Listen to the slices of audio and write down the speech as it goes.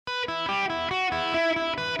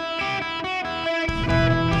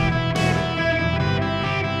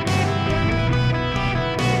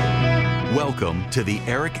Welcome to the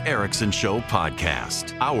Erick Erickson Show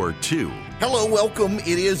podcast, Hour 2. Hello, welcome.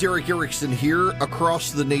 It is Erick Erickson here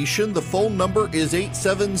across the nation. The phone number is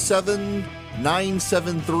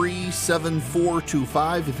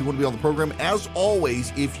 877-973-7425 if you want to be on the program. As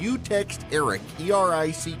always, if you text Erick,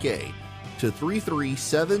 E-R-I-C-K, to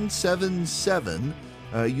 33777,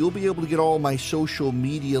 you'll be able to get all my social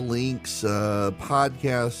media links,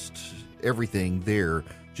 podcast, everything there.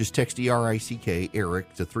 Just text E-R-I-C-K,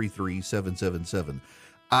 Erick, to 33777.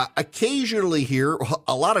 Occasionally here,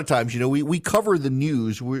 a lot of times, we cover the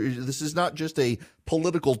news. This is not just a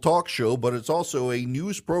political talk show, but it's also a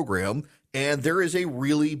news program, and there is a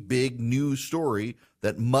really big news story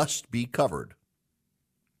that must be covered.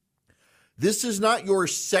 This is not your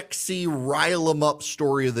sexy rile-em-up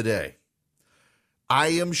story of the day. I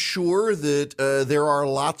am sure that there are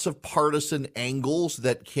lots of partisan angles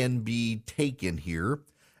that can be taken here.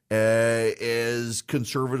 As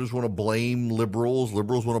conservatives want to blame liberals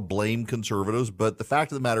want to blame conservatives, but the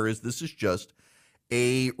fact of the matter is this is just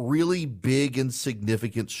a really big and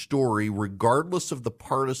significant story, regardless of the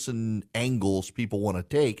partisan angles people want to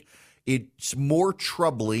take. It's more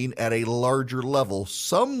troubling at a larger level.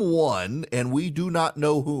 Someone, and we do not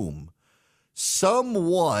know whom,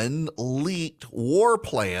 someone leaked war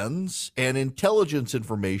plans and intelligence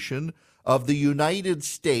information of the United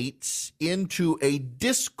States into a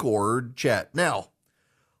Discord chat. Now,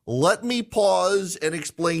 let me pause and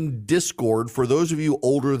explain Discord for those of you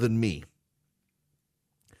older than me.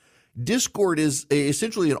 Discord is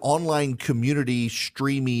essentially an online community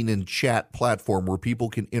streaming and chat platform where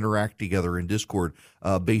people can interact together in Discord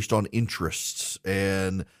based on interests.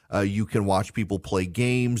 And you can watch people play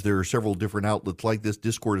games. There are several different outlets like this.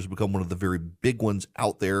 Discord has become one of the very big ones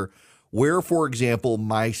out there, where, for example,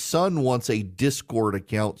 my son wants a Discord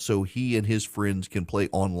account so he and his friends can play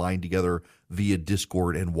online together via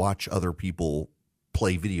Discord and watch other people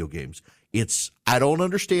play video games. I don't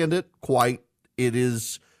understand it quite. It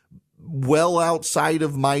is well outside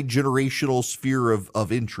of my generational sphere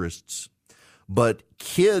of interests. But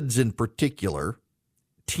kids in particular,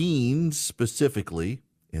 teens specifically,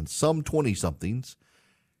 and some 20-somethings,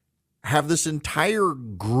 have this entire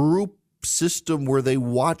group system where they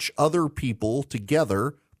watch other people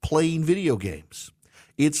together playing video games.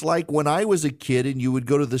 It's like when I was a kid and you would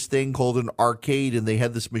go to this thing called an arcade and they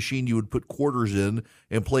had this machine you would put quarters in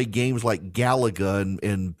and play games like Galaga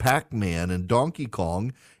and Pac-Man and Donkey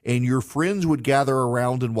Kong, and your friends would gather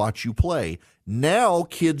around and watch you play. Now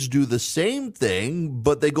kids do the same thing,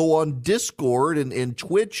 but they go on Discord and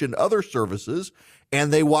Twitch and other services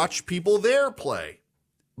and they watch people there play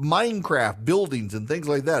Minecraft, buildings, and things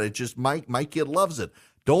like that. It's just my kid loves it.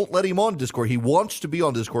 Don't let him on Discord. He wants to be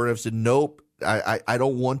on Discord. I've said, nope, I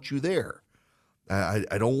don't want you there.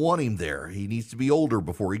 I don't want him there. He needs to be older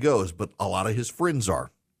before he goes, but a lot of his friends are.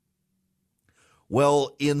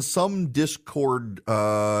 Well, in some Discord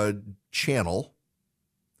channel,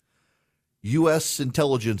 U.S.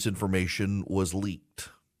 intelligence information was leaked.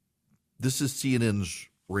 This is CNN's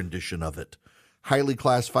rendition of it. Highly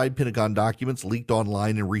classified Pentagon documents leaked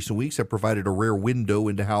online in recent weeks have provided a rare window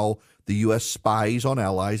into how the U.S. spies on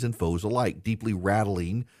allies and foes alike, deeply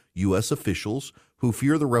rattling U.S. officials who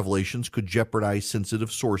fear the revelations could jeopardize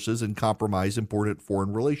sensitive sources and compromise important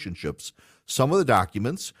foreign relationships. Some of the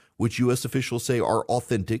documents, which U.S. officials say are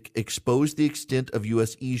authentic, expose the extent of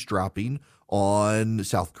U.S. eavesdropping on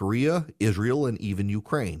South Korea, Israel, and even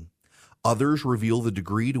Ukraine. Others reveal the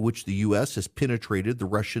degree to which the U.S. has penetrated the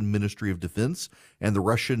Russian Ministry of Defense and the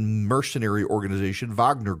Russian mercenary organization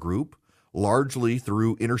Wagner Group, largely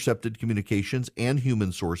through intercepted communications and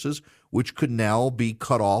human sources, which could now be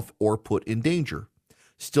cut off or put in danger.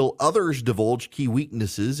 Still others divulge key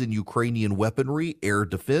weaknesses in Ukrainian weaponry, air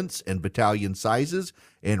defense, and battalion sizes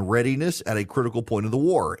and readiness at a critical point of the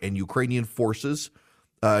war, and Ukrainian forces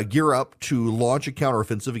gear up to launch a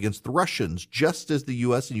counteroffensive against the Russians, just as the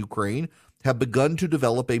U.S. and Ukraine have begun to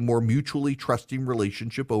develop a more mutually trusting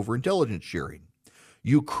relationship over intelligence sharing.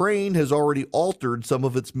 Ukraine has already altered some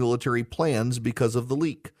of its military plans because of the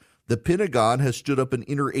leak. The Pentagon has stood up an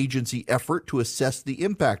interagency effort to assess the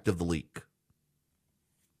impact of the leak.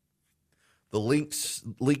 The leaks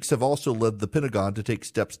have also led the Pentagon to take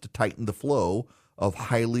steps to tighten the flow of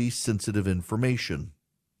highly sensitive information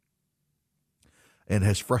and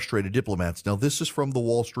has frustrated diplomats. Now, this is from the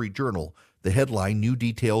Wall Street Journal. The headline, "New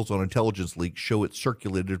details on intelligence leaks show it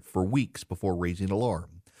circulated for weeks before raising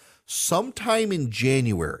alarm." Sometime in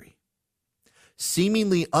January,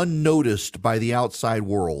 seemingly unnoticed by the outside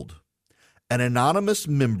world, an anonymous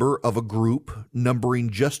member of a group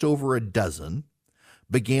numbering just over a dozen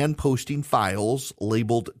began posting files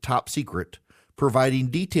labeled top secret, providing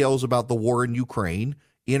details about the war in Ukraine,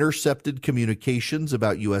 intercepted communications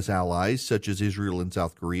about U.S. allies such as Israel and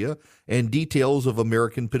South Korea, and details of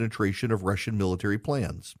American penetration of Russian military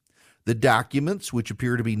plans. The documents, which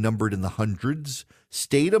appear to be numbered in the hundreds,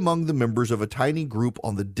 stayed among the members of a tiny group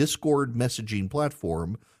on the Discord messaging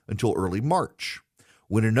platform until early March,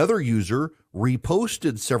 when another user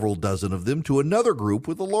reposted several dozen of them to another group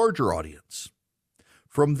with a larger audience.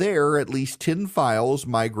 From there, at least 10 files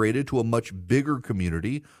migrated to a much bigger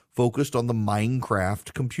community focused on the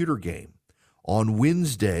Minecraft computer game. On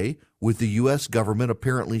Wednesday, with the U.S. government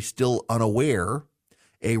apparently still unaware,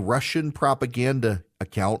 a Russian propaganda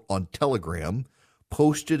account on Telegram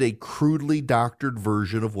posted a crudely doctored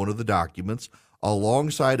version of one of the documents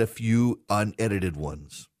alongside a few unedited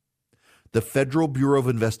ones. The Federal Bureau of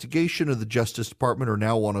Investigation and the Justice Department are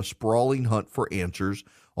now on a sprawling hunt for answers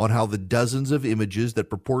on how the dozens of images that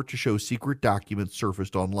purport to show secret documents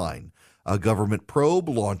surfaced online. A government probe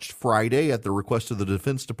launched Friday at the request of the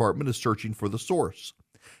Defense Department is searching for the source.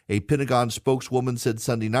 A Pentagon spokeswoman said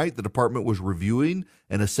Sunday night the department was reviewing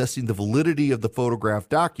and assessing the validity of the photographed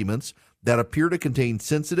documents that appear to contain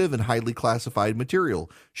sensitive and highly classified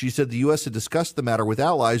material. She said the U.S. had discussed the matter with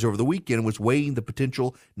allies over the weekend and was weighing the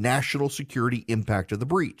potential national security impact of the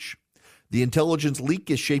breach. The intelligence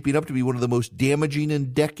leak is shaping up to be one of the most damaging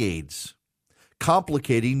in decades,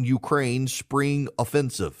 complicating Ukraine's spring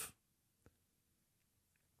offensive.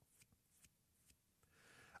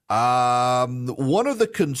 One of the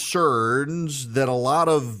concerns that a lot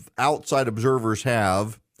of outside observers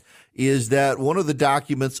have is that one of the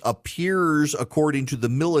documents appears, according to the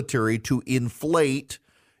military, to inflate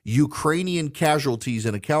Ukrainian casualties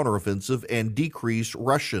in a counteroffensive and decrease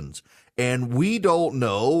Russians. And we don't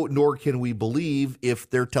know, nor can we believe, if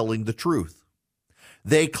they're telling the truth.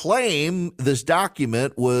 They claim this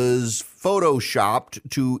document was photoshopped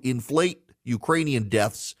to inflate Ukrainian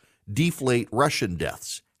deaths, deflate Russian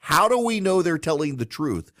deaths. How do we know they're telling the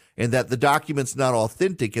truth and that the document's not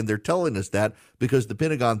authentic, and they're telling us that because the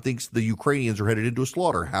Pentagon thinks the Ukrainians are headed into a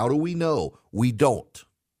slaughter? How do we know? We don't.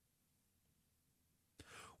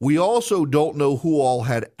 We also don't know who all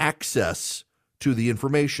had access to the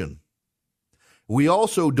information. We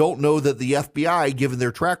also don't know that the FBI, given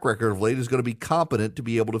their track record of late, is going to be competent to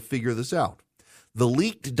be able to figure this out. The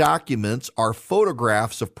leaked documents are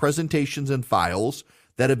photographs of presentations and files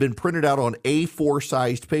that have been printed out on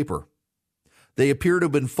A4-sized paper. They appear to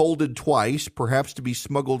have been folded twice, perhaps to be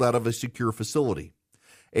smuggled out of a secure facility.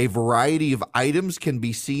 A variety of items can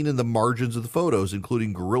be seen in the margins of the photos,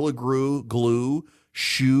 including Gorilla Glue,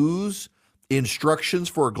 shoes, instructions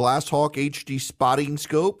for a Glasshawk HD spotting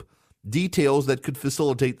scope, details that could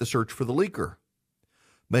facilitate the search for the leaker.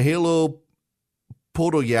 Mihailo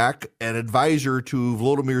Podolyak, an advisor to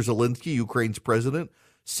Volodymyr Zelensky, Ukraine's president,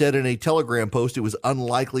 said in a Telegram post it was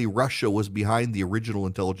unlikely Russia was behind the original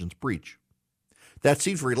intelligence breach. That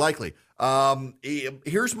seems very likely.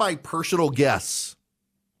 Here's my personal guess.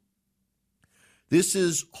 This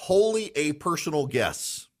is wholly a personal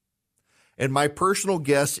guess. And my personal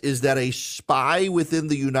guess is that a spy within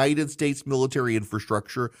the United States military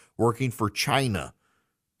infrastructure working for China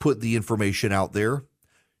put the information out there,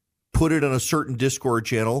 put it on a certain Discord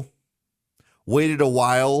channel, waited a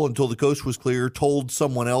while until the coast was clear, told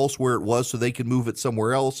someone else where it was so they could move it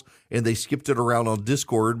somewhere else, and they skipped it around on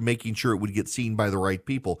Discord, making sure it would get seen by the right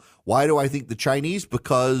people. Why do I think the Chinese?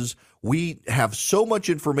 Because we have so much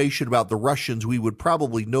information about the Russians, we would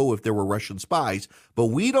probably know if there were Russian spies, but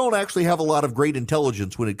we don't actually have a lot of great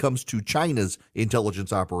intelligence when it comes to China's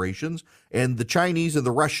intelligence operations, and the Chinese and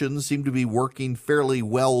the Russians seem to be working fairly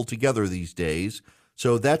well together these days.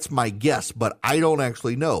 So that's my guess, but I don't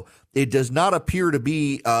actually know. It does not appear to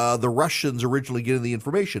be the Russians originally getting the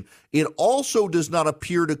information. It also does not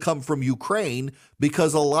appear to come from Ukraine,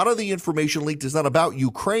 because a lot of the information leaked is not about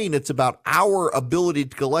Ukraine. It's about our ability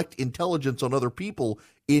to collect intelligence on other people,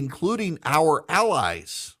 including our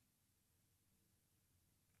allies.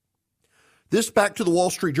 This back to the Wall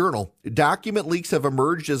Street Journal. Document leaks have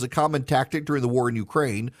emerged as a common tactic during the war in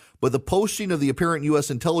Ukraine, but the posting of the apparent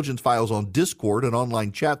U.S. intelligence files on Discord, an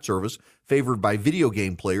online chat service favored by video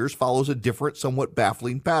game players, follows a different, somewhat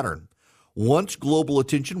baffling pattern. Once global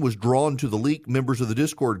attention was drawn to the leak, members of the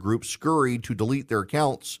Discord group scurried to delete their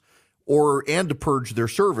accounts and to purge their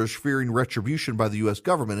servers, fearing retribution by the U.S.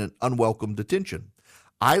 government and unwelcome detention.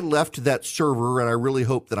 I left that server and I really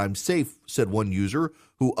hope that I'm safe, said one user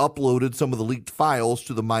who uploaded some of the leaked files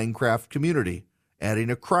to the Minecraft community,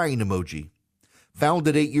 adding a crying emoji.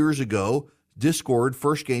 Founded 8 years ago, Discord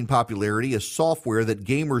first gained popularity as software that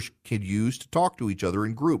gamers could use to talk to each other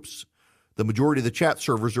in groups. The majority of the chat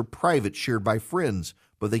servers are private, shared by friends,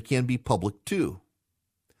 but they can be public too.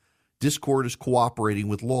 Discord is cooperating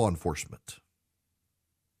with law enforcement.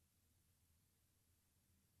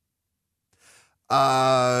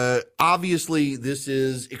 Obviously, this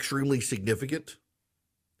is extremely significant.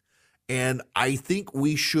 And I think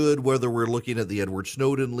we should, whether we're looking at the Edward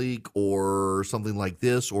Snowden leak or something like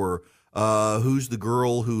this, or who's the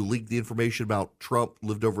girl who leaked the information about Trump,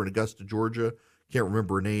 lived over in Augusta, Georgia, can't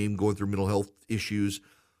remember her name, going through mental health issues.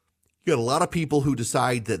 You got a lot of people who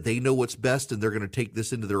decide that they know what's best and they're going to take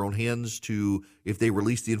this into their own hands to, if they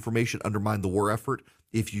release the information, undermine the war effort.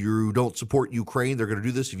 If you don't support Ukraine, they're going to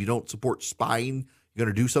do this. If you don't support spying, you're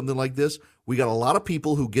going to do something like this. We got a lot of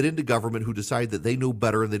people who get into government who decide that they know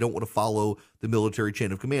better and they don't want to follow the military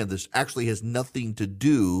chain of command. This actually has nothing to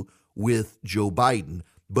do with Joe Biden,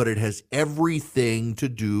 but it has everything to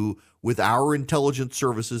do with our intelligence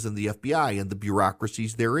services and the FBI and the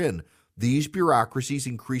bureaucracies therein. These bureaucracies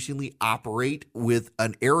increasingly operate with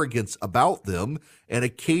an arrogance about them, and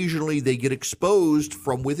occasionally they get exposed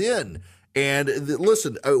from within. And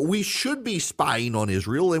listen, we should be spying on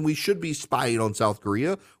Israel, and we should be spying on South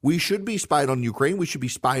Korea. We should be spying on Ukraine. We should be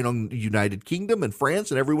spying on the United Kingdom and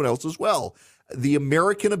France and everyone else as well. The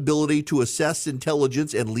American ability to assess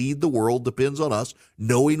intelligence and lead the world depends on us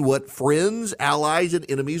knowing what friends, allies, and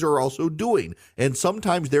enemies are also doing. And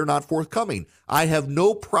sometimes they're not forthcoming. I have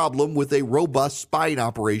no problem with a robust spying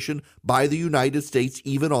operation by the United States,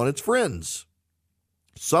 even on its friends.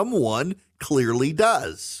 Someone clearly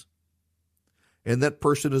does. And that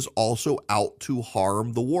person is also out to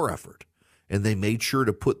harm the war effort. And they made sure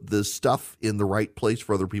to put this stuff in the right place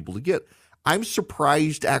for other people to get. I'm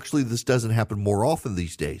surprised, actually, this doesn't happen more often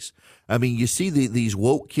these days. I mean, you see these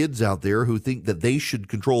woke kids out there who think that they should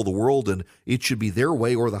control the world and it should be their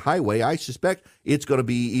way or the highway. I suspect it's going to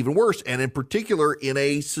be even worse. And in particular, in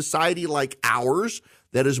a society like ours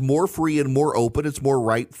that is more free and more open, it's more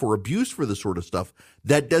ripe for abuse for this sort of stuff.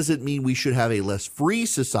 That doesn't mean we should have a less free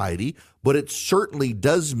society, but it certainly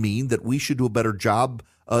does mean that we should do a better job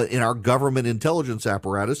in our government intelligence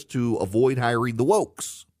apparatus to avoid hiring the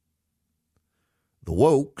wokes. The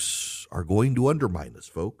wokes are going to undermine us,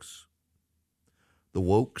 folks. The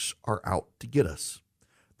wokes are out to get us.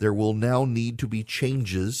 There will now need to be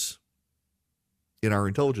changes in our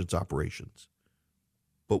intelligence operations.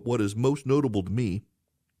 But what is most notable to me,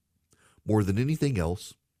 more than anything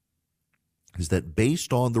else, is that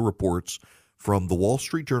based on the reports from the Wall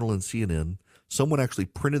Street Journal and CNN, someone actually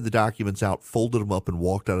printed the documents out, folded them up, and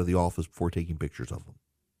walked out of the office before taking pictures of them.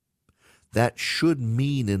 That should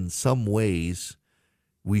mean in some ways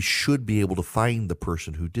we should be able to find the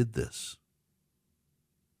person who did this.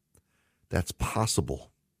 That's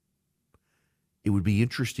possible. It would be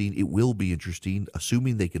interesting, it will be interesting,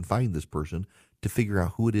 assuming they can find this person, to figure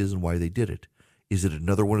out who it is and why they did it. Is it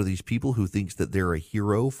another one of these people who thinks that they're a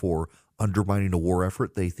hero for undermining a war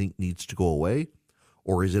effort they think needs to go away?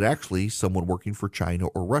 Or is it actually someone working for China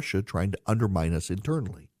or Russia trying to undermine us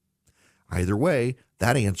internally? Either way,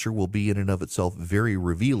 that answer will be in and of itself very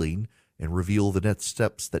revealing and reveal the next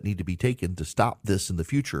steps that need to be taken to stop this in the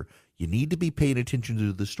future. You need to be paying attention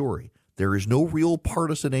to the story. There is no real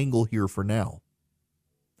partisan angle here for now.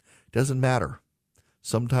 Doesn't matter.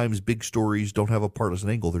 Sometimes big stories don't have a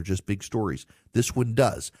partisan angle. They're just big stories. This one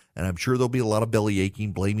does. And I'm sure there'll be a lot of belly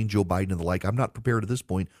aching, blaming Joe Biden and the like. I'm not prepared at this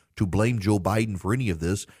point to blame Joe Biden for any of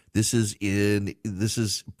this. This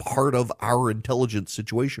is part of our intelligence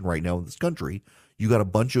situation right now in this country. You got a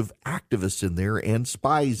bunch of activists in there and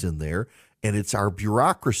spies in there, and it's our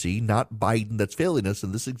bureaucracy, not Biden, that's failing us.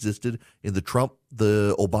 And this existed in the Trump,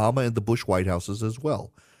 the Obama, and the Bush White Houses as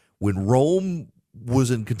well. When Rome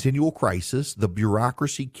was in continual crisis, the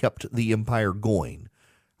bureaucracy kept the empire going.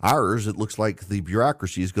 Ours, it looks like the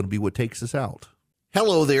bureaucracy is going to be what takes us out.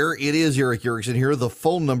 Hello there, it is Erick Erickson here. The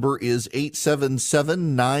phone number is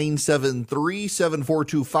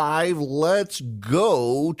 877-973-7425. Let's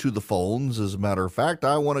go to the phones. As a matter of fact,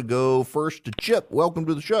 I want to go first to Chip. Welcome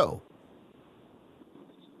to the show.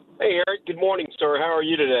 Hey, Eric. Good morning, sir. How are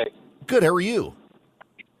you today? Good. How are you?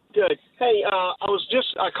 Good. Hey, I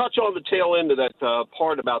caught you on the tail end of that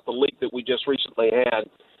part about the leak that we just recently had.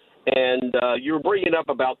 And you were bringing up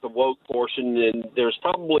about the woke portion, and there's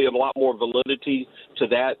probably a lot more validity to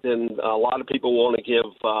that than a lot of people want to give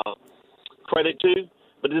credit to.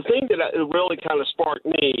 But the thing that really kind of sparked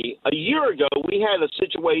me, a year ago, we had a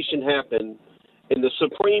situation happen in the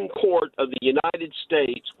Supreme Court of the United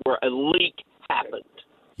States where a leak happened.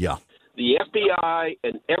 Yeah. The FBI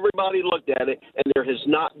and everybody looked at it, and there has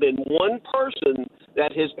not been one person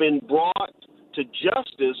that has been brought to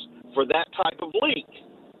justice for that type of leak.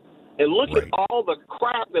 And look Right. at all the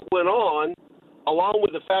crap that went on along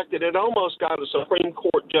with the fact that it almost got a Supreme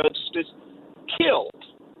Court justice killed.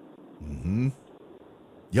 Mm-hmm.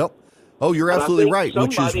 Yep. Oh, you're And I absolutely think right,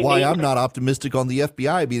 which is somebody why needs- I'm not optimistic on the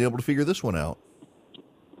FBI being able to figure this one out.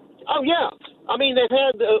 Oh, yeah. I mean, they've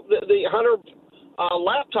had the Hunter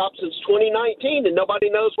laptop since 2019, and nobody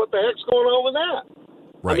knows what the heck's going on with that.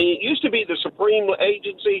 Right. I mean, it used to be the supreme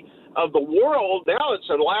agency of the world. Now it's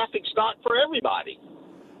a laughing stock for everybody.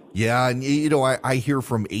 Yeah, and I hear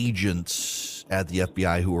from agents at the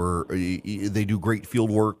FBI who are they do great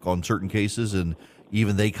field work on certain cases, and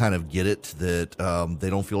even they kind of get it that they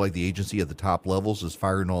don't feel like the agency at the top levels is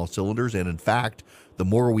firing all cylinders. And in fact, the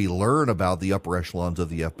more we learn about the upper echelons of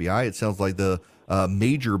the FBI, it sounds like the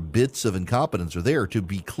major bits of incompetence are there. To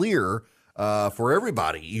be clear, for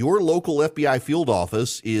everybody, your local FBI field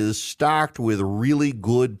office is stocked with really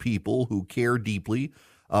good people who care deeply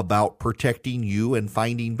about protecting you and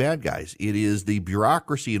finding bad guys. It is the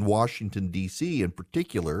bureaucracy in Washington, D.C. in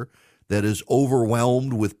particular that is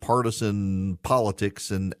overwhelmed with partisan politics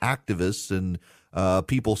and activists and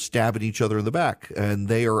people stabbing each other in the back. And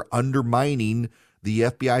they are undermining the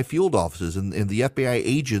FBI field offices and the FBI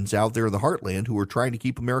agents out there in the heartland who are trying to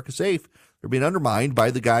keep America safe. They're being undermined by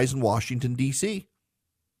the guys in Washington, D.C.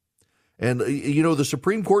 And, the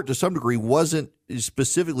Supreme Court, to some degree, wasn't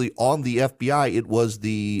specifically on the FBI. It was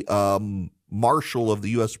the marshal of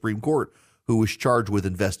the U.S. Supreme Court who was charged with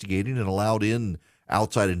investigating and allowed in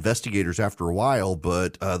outside investigators after a while.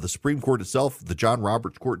 But the Supreme Court itself, the John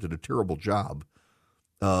Roberts Court, did a terrible job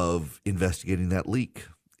of investigating that leak.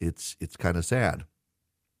 It's kind of sad.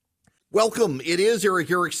 Welcome. It is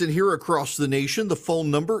Erick Erickson here across the nation. The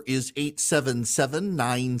phone number is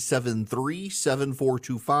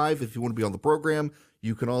 877-973-7425. If you want to be on the program,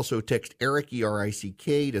 you can also text Erick,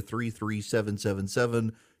 E-R-I-C-K, to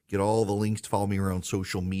 33777. Get all the links to follow me around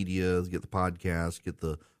social media, get the podcast, get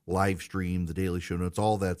the live stream, the daily show notes,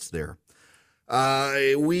 all that's there.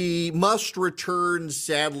 We must return,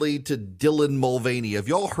 sadly, to Dylan Mulvaney. Have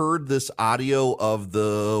y'all heard this audio of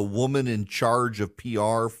the woman in charge of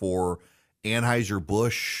PR for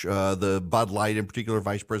Anheuser-Busch, the Bud Light in particular,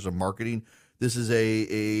 vice president of marketing? This is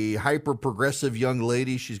a hyper-progressive young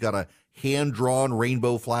lady. She's got a hand-drawn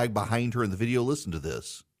rainbow flag behind her in the video. Listen to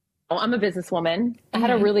this. I'm a businesswoman. I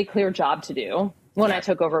had a really clear job to do when I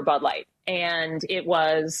took over Bud Light. And it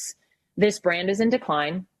was, this brand is in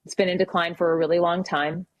decline. It's been in decline for a really long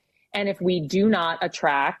time. And if we do not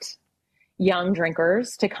attract young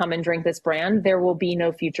drinkers to come and drink this brand, there will be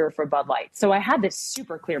no future for Bud Light. So I had this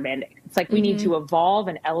super clear mandate. It's like, we need to evolve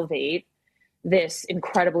and elevate this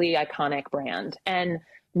incredibly iconic brand. And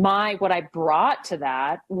what I brought to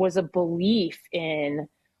that was a belief in,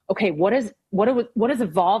 okay, what does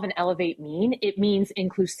evolve and elevate mean? It means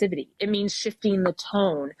inclusivity. It means shifting the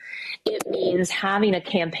tone. It means having a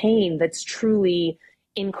campaign that's truly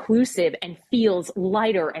inclusive and feels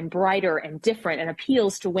lighter and brighter and different and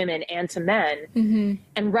appeals to women and to men. Mm-hmm.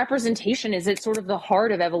 And representation is at sort of the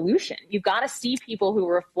heart of evolution. You've got to see people who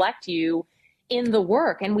reflect you in the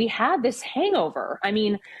work. And we had this hangover. I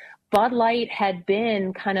mean, Bud Light had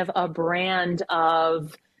been kind of a brand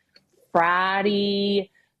of fratty,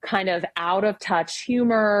 kind of out of touch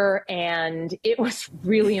humor. And it was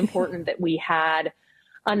really important that we had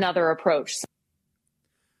another approach.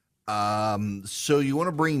 So you want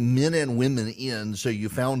to bring men and women in, so you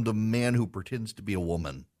found a man who pretends to be a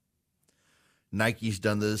woman. Nike's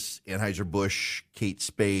done this, Anheuser-Busch, Kate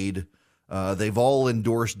Spade. They've all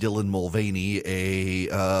endorsed Dylan Mulvaney,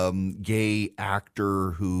 a gay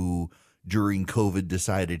actor who during COVID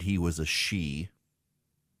decided he was a she.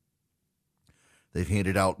 They've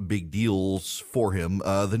handed out big deals for him.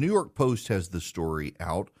 The New York Post has the story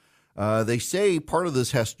out. They say part of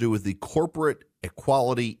this has to do with the Corporate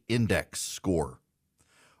Equality Index score,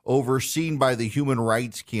 overseen by the Human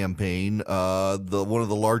Rights Campaign, one of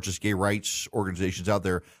the largest gay rights organizations out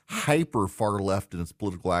there, hyper far left in its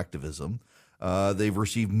political activism. They've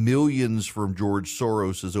received millions from George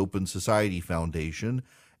Soros' Open Society Foundation,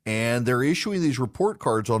 and they're issuing these report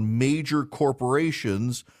cards on major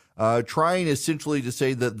corporations, trying essentially to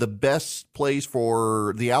say that the best place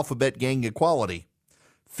for the alphabet gang equality.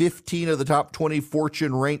 15 of the top 20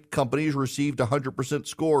 Fortune-ranked companies received 100%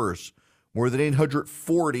 scores. More than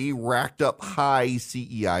 840 racked up high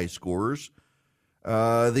CEI scores.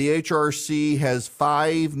 The HRC has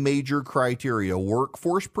 5 major criteria: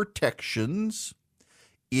 workforce protections,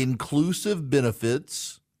 inclusive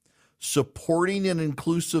benefits, supporting an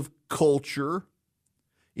inclusive culture,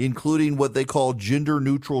 including what they call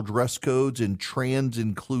gender-neutral dress codes and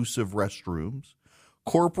trans-inclusive restrooms,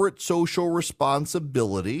 corporate social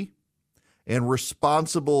responsibility, and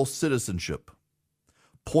responsible citizenship.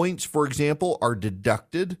 Points, for example, are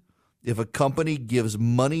deducted if a company gives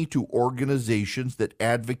money to organizations that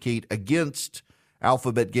advocate against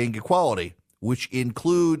alphabet gang equality, which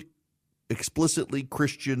include explicitly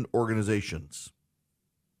Christian organizations.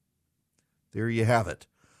 There you have it.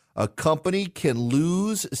 A company can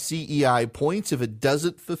lose CEI points if it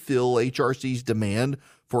doesn't fulfill HRC's demand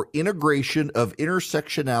for integration of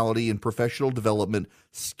intersectionality in professional development,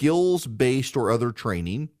 skills-based or other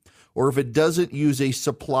training, or if it doesn't use a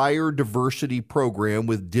supplier diversity program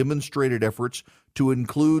with demonstrated efforts to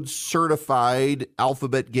include certified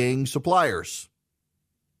alphabet gang suppliers.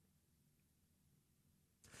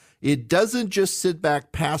 It doesn't just sit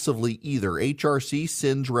back passively either. HRC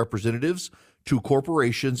sends representatives to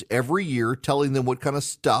corporations every year telling them what kind of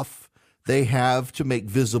stuff they have to make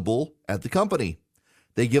visible at the company.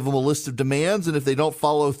 They give them a list of demands, and if they don't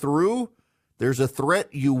follow through, there's a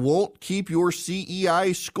threat you won't keep your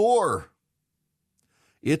CEI score.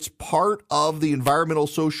 It's part of the environmental,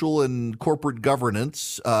 social, and corporate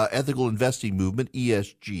governance, ethical investing movement,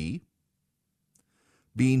 ESG,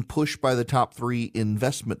 being pushed by the top 3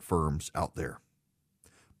 investment firms out there.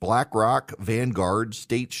 BlackRock, Vanguard,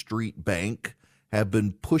 State Street Bank have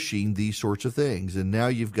been pushing these sorts of things. And now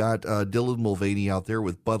you've got Dylan Mulvaney out there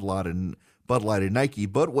with Bud Light and Nike.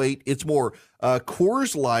 But wait, it's more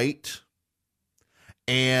Coors Light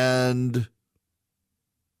and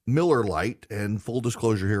Miller Lite. And full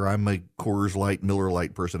disclosure here, I'm a Coors Light, Miller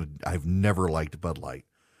Lite person. I've never liked Bud Light.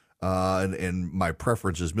 And my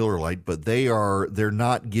preference is Miller Lite, but they're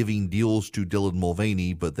not giving deals to Dylan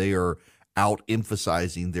Mulvaney, but they are out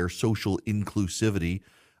emphasizing their social inclusivity.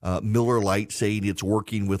 Miller Lite saying it's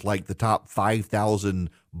working with like the top 5,000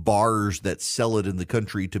 bars that sell it in the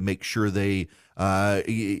country to make sure they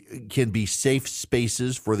can be safe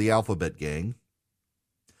spaces for the alphabet gang.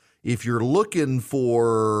 If you're looking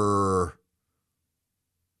for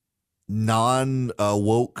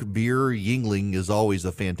non-woke beer, Yuengling is always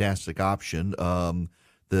a fantastic option. The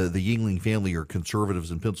Yuengling family are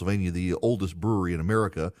conservatives in Pennsylvania, the oldest brewery in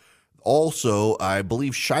America. Also, I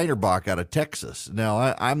believe Shinerbach out of Texas.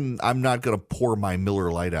 Now, I'm not going to pour my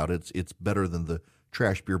Miller Lite out. It's better than the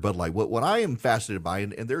trash beer Bud Light. What I am fascinated by,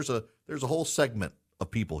 and there's a whole segment of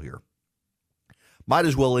people here, might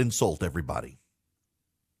as well insult everybody.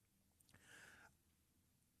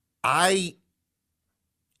 I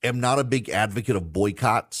am not a big advocate of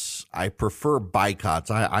boycotts. I prefer boycotts.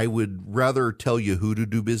 I would rather tell you who to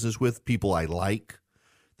do business with, people I like,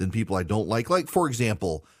 than people I don't like. Like, for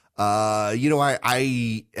example, I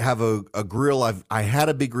have a grill. I had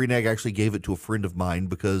a Big Green Egg. I actually gave it to a friend of mine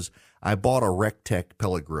because I bought a Rectech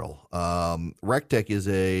pellet grill. Rectech is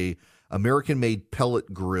a American-made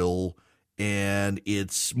pellet grill, and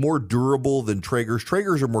it's more durable than Traeger's.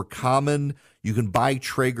 Traeger's are more common. You can buy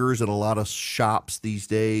Traeger's at a lot of shops these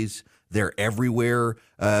days. They're everywhere.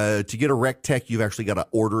 To get a Rectech, you've actually got to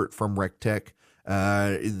order it from Rectech.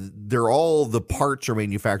 The parts are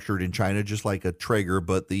manufactured in China, just like a Traeger,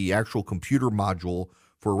 but the actual computer module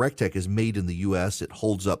for Rectech is made in the U.S. It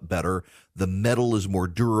holds up better. The metal is more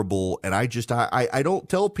durable. And I don't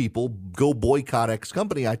tell people, go boycott X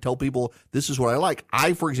company. I tell people, this is what I like.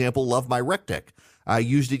 I, for example, love my Rectech. I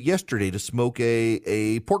used it yesterday to smoke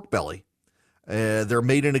a pork belly. They're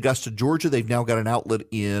made in Augusta, Georgia. They've now got an outlet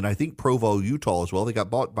in, I think, Provo, Utah as well. They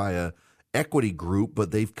got bought by a equity group,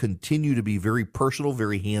 but they've continued to be very personal,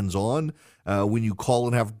 very hands-on. When you call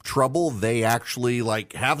and have trouble, they actually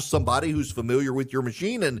have somebody who's familiar with your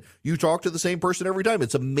machine, and you talk to the same person every time.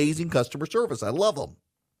 It's amazing customer service. I love them.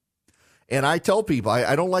 And I tell people,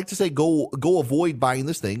 I don't like to say go avoid buying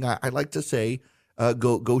this thing. I like to say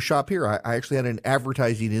go shop here. I actually had an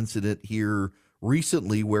advertising incident here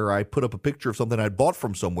recently where I put up a picture of something I'd bought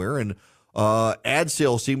from somewhere, and ad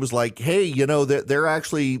sales team was like, hey, they're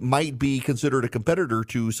actually might be considered a competitor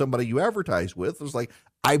to somebody you advertise with. It was like,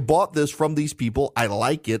 I bought this from these people. I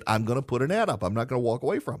like it. I'm going to put an ad up. I'm not going to walk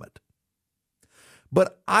away from it.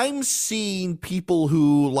 But I'm seeing people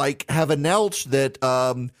who have announced that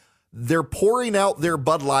they're pouring out their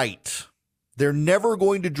Bud Light. They're never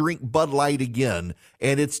going to drink Bud Light again.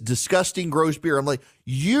 And it's disgusting, gross beer. I'm like,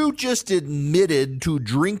 you just admitted to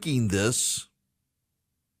drinking this,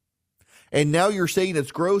 and now you're saying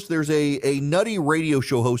it's gross. There's a nutty radio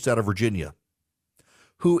show host out of Virginia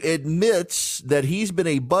who admits that he's been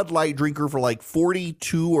a Bud Light drinker for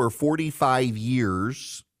 42 or 45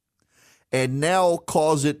 years and now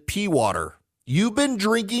calls it pee water. You've been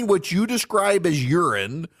drinking what you describe as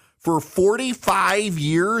urine for 45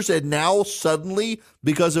 years, and now suddenly,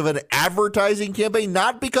 because of an advertising campaign,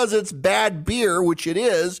 not because it's bad beer, which it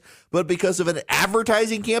is, but because of an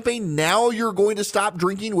advertising campaign, now you're going to stop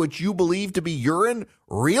drinking what you believe to be urine?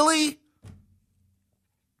 Really?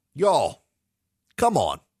 Y'all, come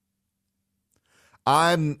on.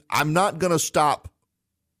 I'm not going to stop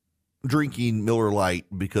drinking Miller Lite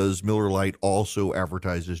because Miller Lite also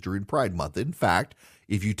advertises during Pride Month. In fact,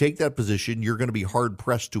 if you take that position, you're going to be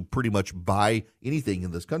hard-pressed to pretty much buy anything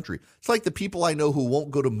in this country. It's like the people I know who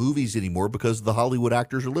won't go to movies anymore because the Hollywood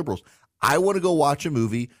actors are liberals. I want to go watch a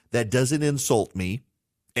movie that doesn't insult me,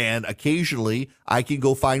 and occasionally I can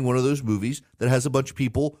go find one of those movies that has a bunch of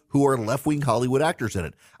people who are left-wing Hollywood actors in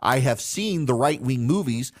it. I have seen the right-wing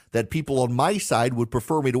movies that people on my side would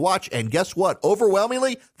prefer me to watch, and guess what?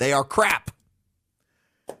 Overwhelmingly, they are crap.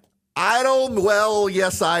 Well,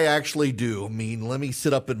 yes, I actually do. I mean, let me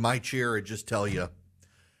sit up in my chair and just tell you.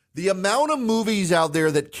 The amount of movies out there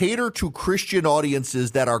that cater to Christian audiences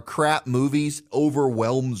that are crap movies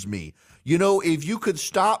overwhelms me. You know, if you could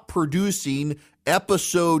stop producing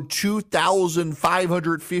episode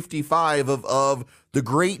 2555 of The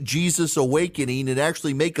Great Jesus Awakening and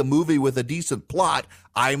actually make a movie with a decent plot,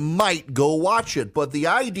 I might go watch it. But the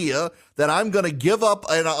idea that I'm going to give up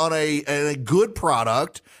on a good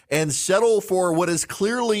product and settle for what is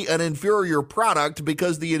clearly an inferior product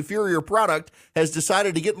because the inferior product has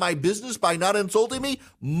decided to get my business by not insulting me,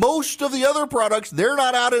 most of the other products, they're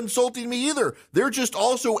not out insulting me either. They're just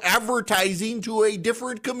also advertising to a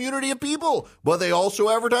different community of people, but they also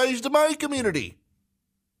advertise to my community.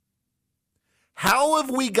 How have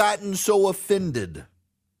we gotten so offended?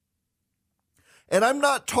 And I'm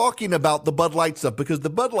not talking about the Bud Light stuff, because the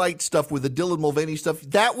Bud Light stuff with the Dylan Mulvaney stuff,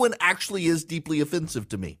 that one actually is deeply offensive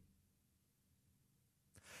to me.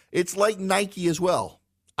 It's like Nike as well.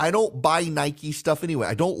 I don't buy Nike stuff anyway.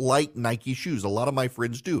 I don't like Nike shoes. A lot of my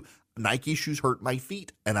friends do. Nike shoes hurt my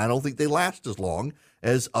feet, and I don't think they last as long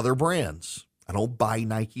as other brands. I don't buy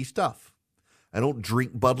Nike stuff. I don't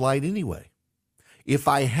drink Bud Light anyway. If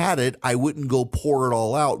I had it, I wouldn't go pour it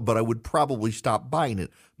all out, but I would probably stop buying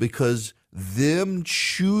it, because them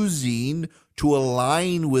choosing to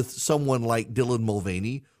align with someone like Dylan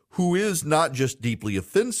Mulvaney, who is not just deeply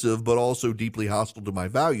offensive, but also deeply hostile to my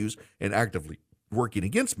values and actively working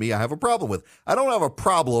against me, I have a problem with. I don't have a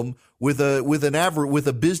problem with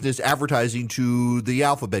a business advertising to the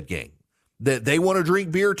Alphabet Gang. That they want to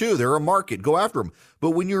drink beer too. They're a market. Go after them. But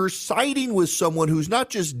when you're siding with someone who's not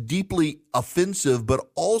just deeply offensive, but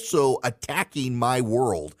also attacking my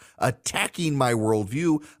world, attacking my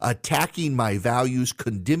worldview, attacking my values,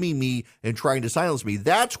 condemning me, and trying to silence me,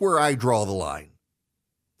 that's where I draw the line.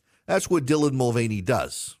 That's what Dylan Mulvaney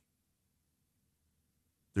does.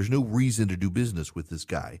 There's no reason to do business with this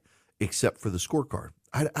guy except for the scorecard.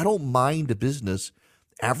 I don't mind a business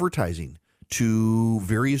advertising to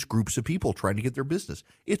various groups of people trying to get their business.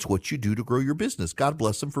 It's what you do to grow your business. God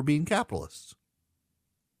bless them for being capitalists.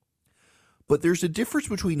 But there's a difference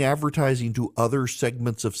between advertising to other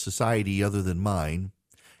segments of society other than mine,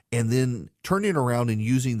 and then turning around and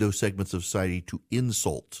using those segments of society to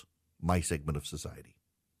insult my segment of society.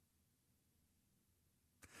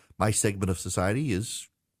 My segment of society is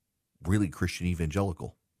really Christian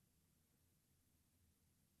evangelical.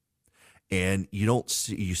 And you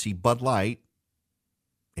see Bud Light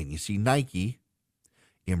and you see Nike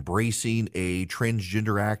embracing a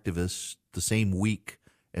transgender activist the same week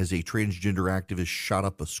as a transgender activist shot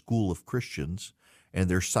up a school of Christians, and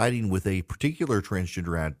they're siding with a particular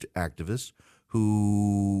transgender activist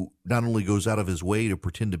who not only goes out of his way to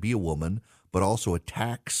pretend to be a woman, but also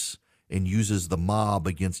attacks and uses the mob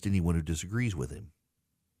against anyone who disagrees with him.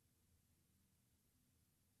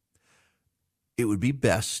 It would be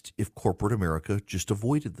best if corporate America just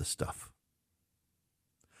avoided this stuff.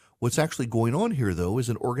 What's actually going on here, though, is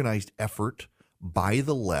an organized effort by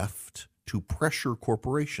the left to pressure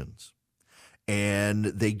corporations. And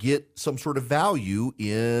they get some sort of value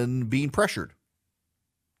in being pressured.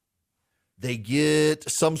 They get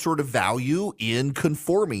some sort of value in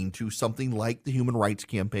conforming to something like the Human Rights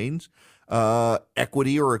Campaign's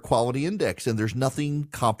equity or equality index. And there's nothing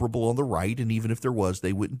comparable on the right. And even if there was,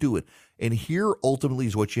 they wouldn't do it. And here ultimately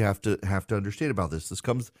is what you have to understand about this. This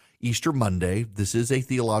comes Easter Monday. This is a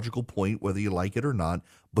theological point, whether you like it or not.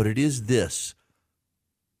 But it is this.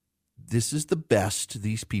 This is the best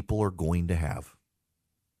these people are going to have.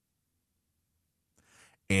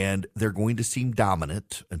 And they're going to seem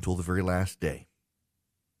dominant until the very last day.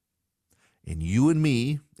 And you and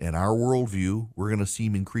me and our worldview, we're going to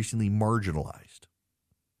seem increasingly marginalized.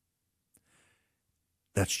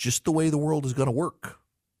 That's just the way the world is going to work.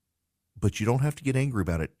 but you don't have to get angry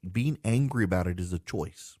about it. Being angry about it is a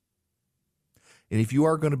choice. And if you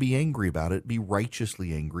are going to be angry about it, be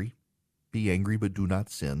righteously angry. Be angry, but do not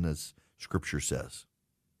sin, as Scripture says.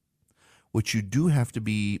 What you do have to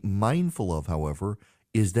be mindful of, however,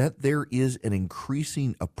 is that there is an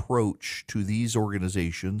increasing approach to these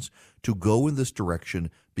organizations to go in this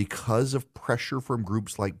direction because of pressure from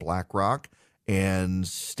groups like BlackRock and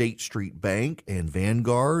State Street Bank and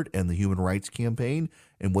Vanguard and the Human Rights Campaign.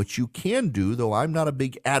 And what you can do, though I'm not a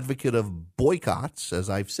big advocate of boycotts, as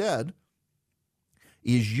I've said,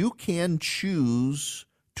 is you can choose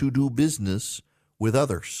to do business with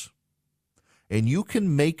others. And you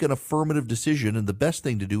can make an affirmative decision, and the best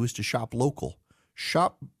thing to do is to shop local.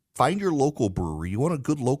 Find your local brewery. You want a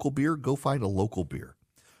good local beer? Go find a local beer.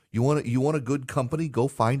 You want a good company? Go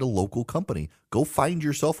find a local company. Go find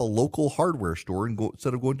yourself a local hardware store and go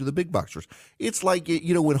instead of going to the big box stores. It's like,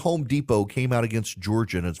 when Home Depot came out against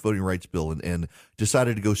Georgia and its voting rights bill and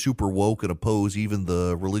decided to go super woke and oppose even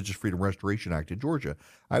the Religious Freedom Restoration Act in Georgia.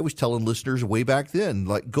 I was telling listeners way back then,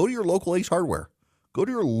 like, go to your local Ace Hardware. Go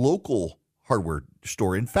to your local hardware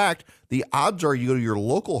store. In fact, the odds are you go to your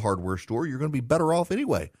local hardware store, you're going to be better off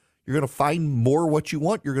anyway. You're going to find more what you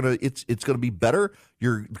want. It's going to be better.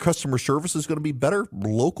 Your customer service is going to be better.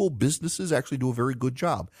 Local businesses actually do a very good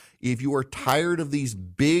job. If you are tired of these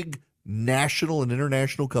big national and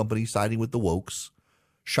international companies siding with the wokes,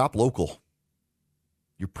 shop local.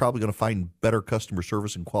 You're probably going to find better customer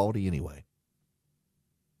service and quality anyway.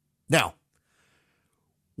 Now,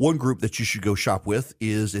 one group that you should go shop with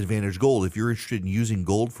is Advantage Gold. If you're interested in using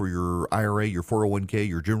gold for your IRA, your 401k,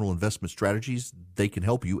 your general investment strategies, they can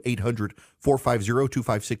help you.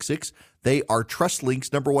 800-450-2566. They are TrustLink's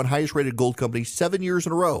 #1 highest rated gold company 7 years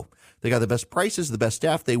in a row. They got the best prices, the best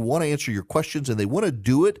staff. They want to answer your questions, and they want to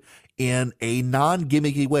do it in a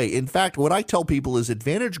non-gimmicky way. In fact, what I tell people is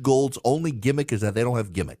Advantage Gold's only gimmick is that they don't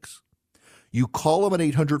have gimmicks. You call them at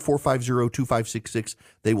 800-450-2566.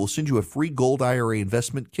 They will send you a free gold IRA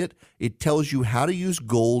investment kit. It tells you how to use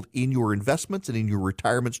gold in your investments and in your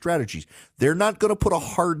retirement strategies. They're not going to put a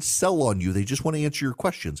hard sell on you. They just want to answer your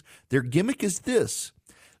questions. Their gimmick is this.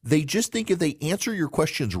 They just think if they answer your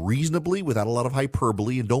questions reasonably without a lot of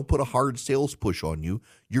hyperbole and don't put a hard sales push on you,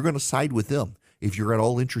 you're going to side with them if you're at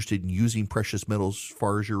all interested in using precious metals as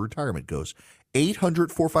far as your retirement goes.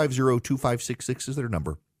 800-450-2566 is their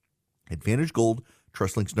number. Advantage Gold,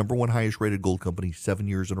 TrustLink's #1 highest rated gold company 7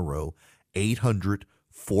 years in a row.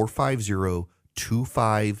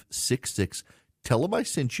 800-450-2566. Tell them I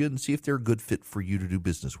sent you and see if they're a good fit for you to do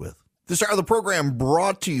business with. This hour of the program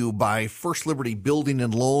brought to you by First Liberty Building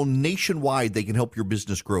and Loan. Nationwide, they can help your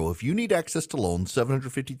business grow. If you need access to loans,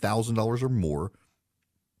 $750,000 or more,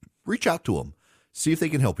 reach out to them. See if they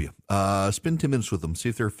can help you. Spend 10 minutes with them. See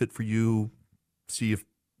if they're a fit for you. See if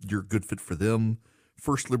you're a good fit for them.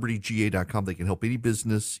 FirstLibertyGA.com. They can help any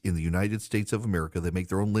business in the United States of America. They make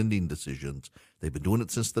their own lending decisions. They've been doing it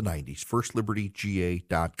since the 90s.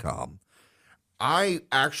 FirstLibertyGA.com. I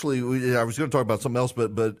was going to talk about something else,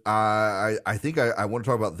 but I think I want to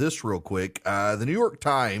talk about this real quick. The New York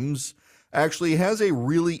Times actually has a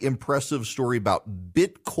really impressive story about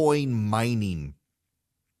Bitcoin mining.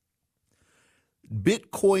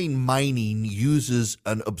 Bitcoin mining uses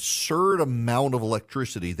an absurd amount of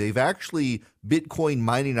electricity. Bitcoin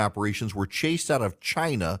mining operations were chased out of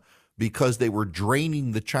China because they were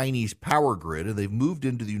draining the Chinese power grid, and they've moved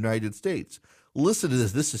into the United States. Listen to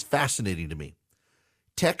this. This is fascinating to me.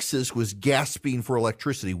 Texas was gasping for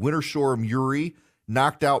electricity. Winter Storm Uri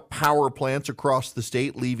knocked out power plants across the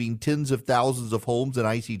state, leaving tens of thousands of homes in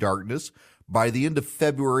icy darkness. By the end of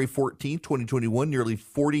February 14, 2021, nearly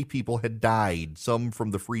 40 people had died, some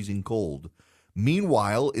from the freezing cold.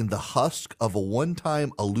 Meanwhile, in the husk of a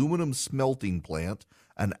one-time aluminum smelting plant,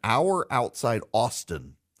 an hour outside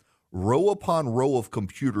Austin, row upon row of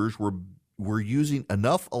computers were using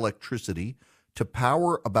enough electricity to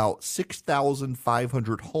power about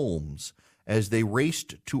 6,500 homes as they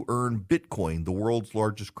raced to earn Bitcoin, the world's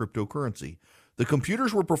largest cryptocurrency. The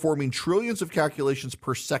computers were performing trillions of calculations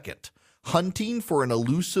per second, hunting for an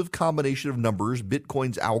elusive combination of numbers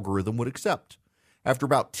Bitcoin's algorithm would accept. After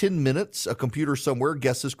about 10 minutes, a computer somewhere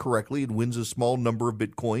guesses correctly and wins a small number of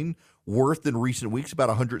Bitcoin, worth in recent weeks about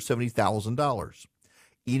 $170,000.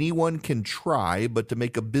 Anyone can try, but to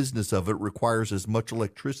make a business of it requires as much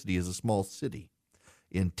electricity as a small city.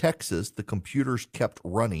 In Texas, the computers kept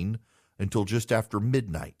running until just after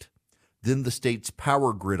midnight. Then the state's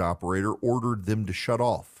power grid operator ordered them to shut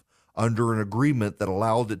off, under an agreement that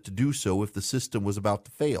allowed it to do so if the system was about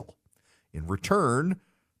to fail. In return,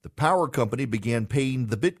 The power company began paying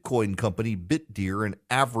the Bitcoin company, BitDeer, an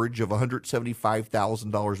average of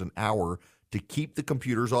 $175,000 an hour to keep the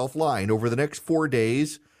computers offline. Over the next 4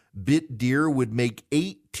 days, BitDeer would make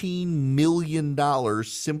 $18 million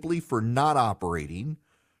simply for not operating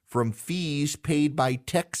from fees paid by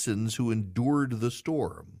Texans who endured the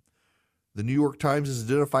storm. The New York Times has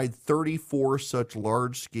identified 34 such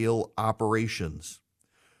large-scale operations.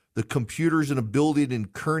 The computers in a building in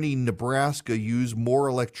Kearney, Nebraska use more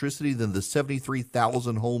electricity than the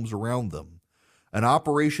 73,000 homes around them. An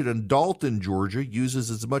operation in Dalton, Georgia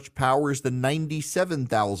uses as much power as the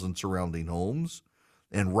 97,000 surrounding homes.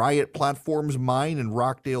 And Riot Platforms mine in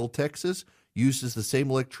Rockdale, Texas uses the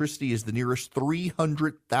same electricity as the nearest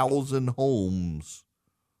 300,000 homes.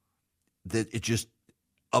 That it's just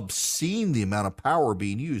obscene the amount of power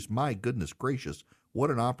being used. My goodness gracious,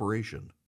 what an operation.